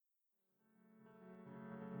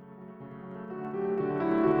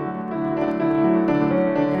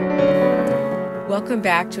Welcome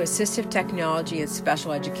back to Assistive Technology and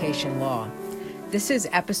Special Education Law. This is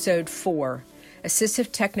Episode 4,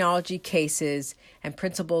 Assistive Technology Cases and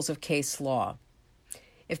Principles of Case Law.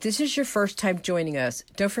 If this is your first time joining us,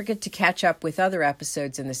 don't forget to catch up with other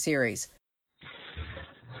episodes in the series.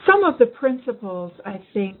 Some of the principles I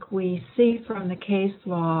think we see from the case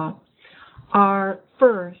law are,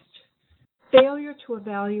 first, failure to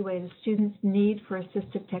evaluate a student's need for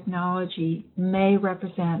assistive technology may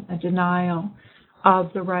represent a denial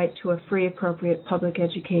of the right to a free, appropriate public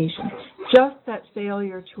education. Just that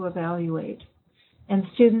failure to evaluate. And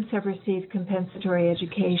students have received compensatory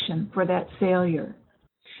education for that failure.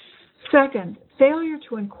 Second, failure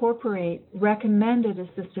to incorporate recommended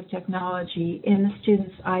assistive technology in the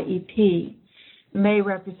student's IEP may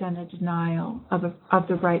represent a denial of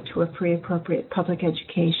the right to a free, appropriate public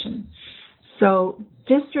education. So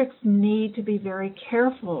districts need to be very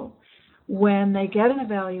careful when they get an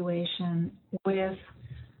evaluation with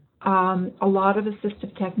a lot of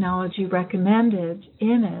assistive technology recommended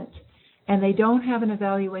in it, and they don't have an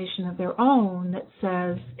evaluation of their own that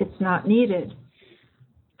says it's not needed.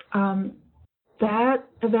 That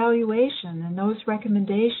evaluation and those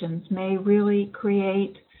recommendations may really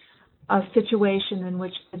create a situation in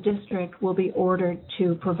which the district will be ordered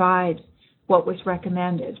to provide what was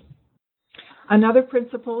recommended. Another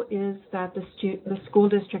principle is that the school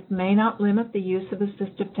district may not limit the use of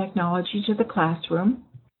assistive technology to the classroom.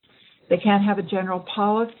 They can't have a general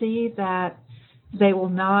policy that they will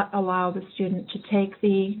not allow the student to take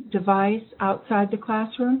the device outside the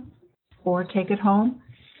classroom or take it home.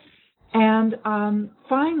 And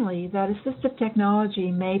finally, that assistive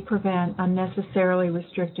technology may prevent unnecessarily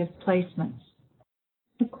restrictive placements.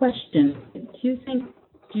 A question.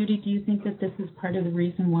 Judy, do you think that this is part of the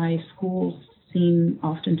reason why schools seem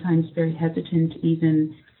oftentimes very hesitant to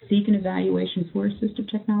even seek an evaluation for assistive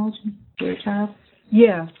technology for a child?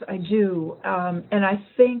 Yes, I do. And I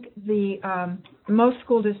think most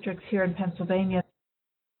school districts here in Pennsylvania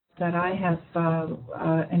that I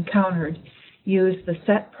have encountered use the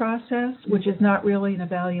SET process, which is not really an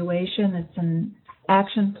evaluation. It's an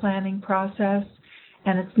action planning process,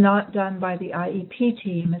 and it's not done by the IEP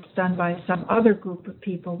team. It's done by some other group of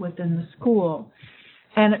people within the school.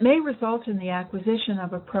 And it may result in the acquisition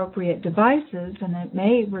of appropriate devices, and it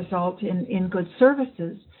may result in good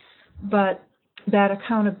services, but that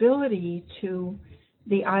accountability to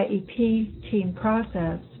the IEP team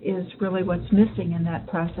process is really what's missing in that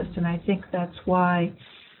process, and I think that's why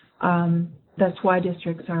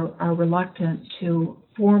districts are reluctant to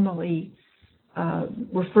formally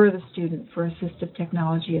refer the student for assistive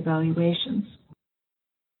technology evaluations.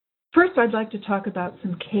 First, I'd like to talk about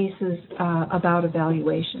some cases about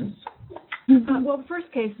evaluations. Well, the first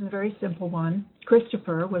case is a very simple one.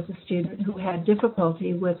 Christopher was a student who had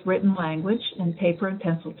difficulty with written language and paper and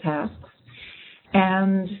pencil tasks,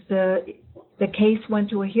 and the case went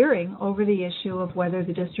to a hearing over the issue of whether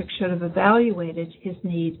the district should have evaluated his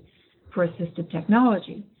need for assistive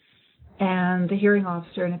technology. And the hearing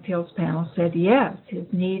officer and appeals panel said yes, his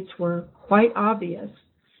needs were quite obvious,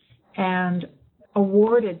 and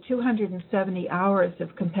awarded 270 hours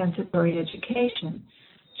of compensatory education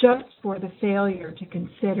just for the failure to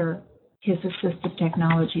consider his assistive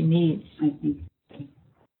technology needs. I think.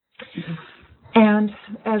 And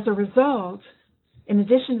as a result, in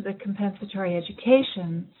addition to the compensatory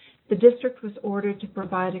education, the district was ordered to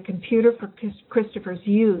provide a computer for Christopher's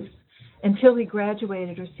use until he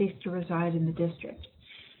graduated or ceased to reside in the district.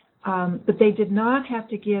 But they did not have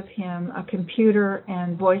to give him a computer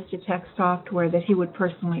and voice-to-text software that he would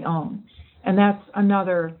personally own. And that's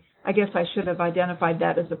another, I guess I should have identified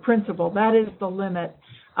that as a principle. That is the limit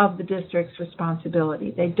of the district's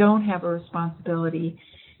responsibility. They don't have a responsibility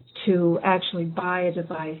to actually buy a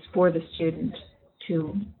device for the student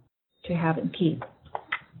to have and keep.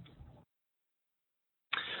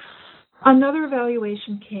 Another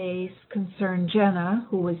evaluation case concerned Jenna,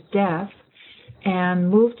 who was deaf and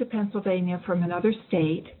moved to Pennsylvania from another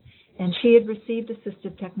state, and she had received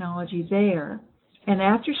assistive technology there. And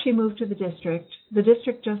after she moved to the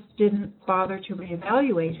district just didn't bother to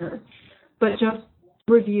reevaluate her, but just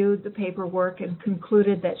reviewed the paperwork and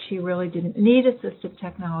concluded that she really didn't need assistive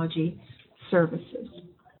technology services.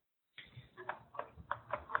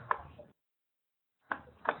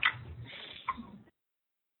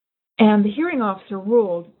 And the hearing officer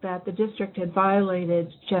ruled that the district had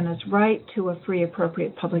violated Jenna's right to a free,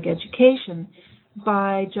 appropriate public education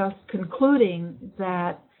by just concluding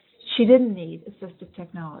that she didn't need assistive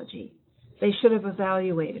technology. They should have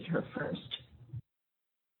evaluated her first.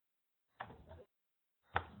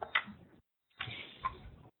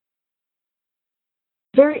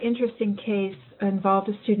 very interesting case involved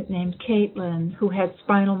a student named Caitlin who had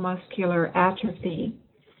spinal muscular atrophy.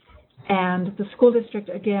 And the school district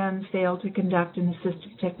again failed to conduct an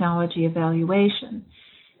assistive technology evaluation.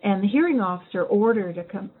 And the hearing officer ordered a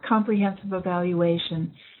comprehensive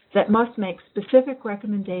evaluation that must make specific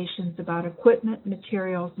recommendations about equipment,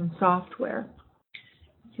 materials, and software.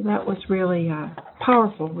 So that was really a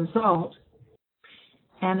powerful result.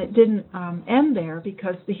 And it didn't end there,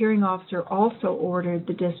 because the hearing officer also ordered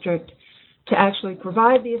the district to actually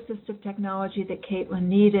provide the assistive technology that Caitlin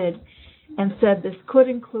needed, and said this could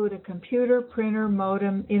include a computer, printer,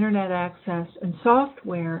 modem, internet access, and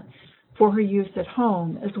software for her use at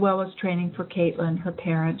home, as well as training for Caitlin, her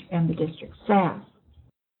parent, and the district staff.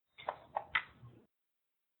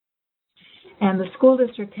 And the school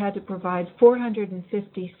district had to provide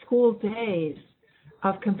 450 school days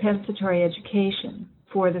of compensatory education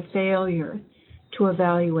for the failure to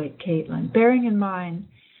evaluate Caitlin. Bearing in mind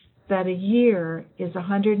that a year is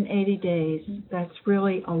 180 days, that's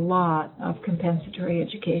really a lot of compensatory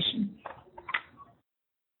education.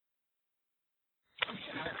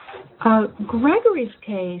 Gregory's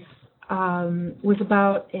case was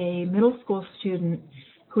about a middle school student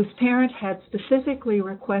whose parent had specifically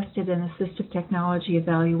requested an assistive technology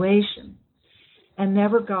evaluation and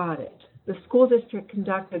never got it. The school district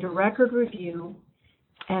conducted a record review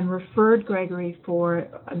and referred Gregory for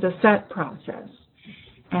the SET process.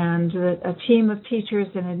 And a team of teachers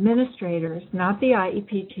and administrators, not the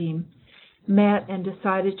IEP team, met and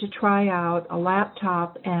decided to try out a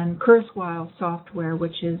laptop and Kurzweil software,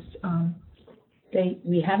 which is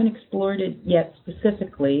we haven't explored it yet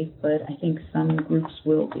specifically, but I think some groups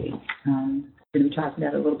will be. We're going to be talking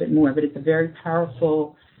about it a little bit more, but it's a very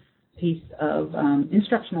powerful piece of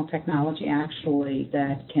instructional technology, actually,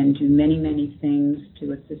 that can do many, many things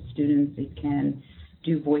to assist students. It can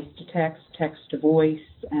do voice to text, text to voice,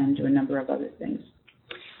 and do a number of other things.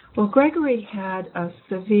 Well, Gregory had a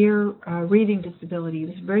severe reading disability. He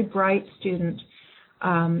was a very bright student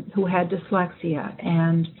who had dyslexia,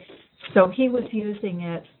 and so he was using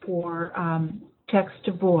it for text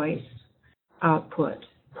to voice output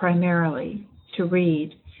primarily to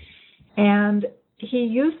read. And he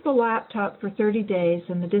used the laptop for 30 days,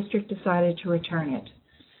 and the district decided to return it.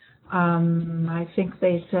 I think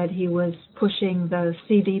they said he was pushing the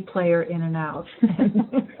CD player in and out.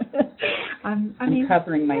 I'm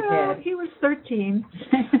covering my head. He was 13.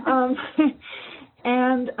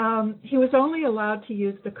 And he was only allowed to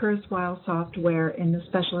use the Kurzweil software in the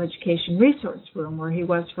special education resource room, where he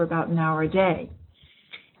was for about an hour a day.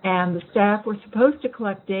 And the staff were supposed to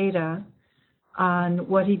collect data on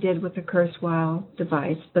what he did with the Kurzweil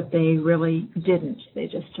device, but they really didn't. They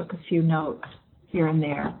just took a few notes here and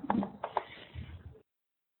there.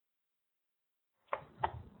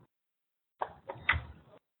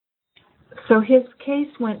 So his case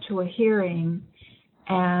went to a hearing,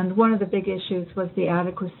 and one of the big issues was the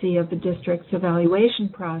adequacy of the district's evaluation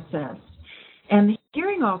process. And the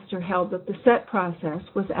hearing officer held that the SET process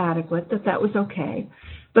was adequate, that was okay,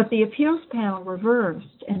 but the appeals panel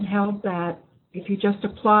reversed and held that if you just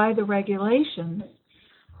apply the regulations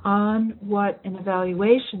on what an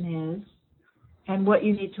evaluation is and what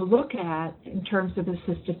you need to look at in terms of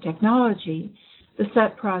assistive technology, the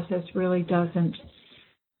SET process really doesn't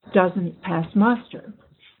pass muster.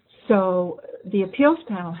 So the appeals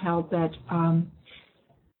panel held that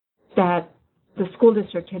that the school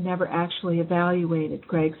district had never actually evaluated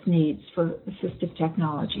Greg's needs for assistive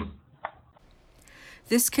technology.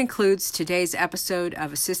 This concludes today's episode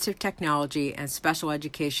of Assistive Technology and Special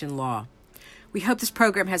Education Law. We hope this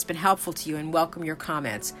program has been helpful to you and welcome your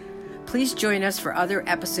comments. Please join us for other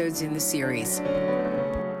episodes in the series.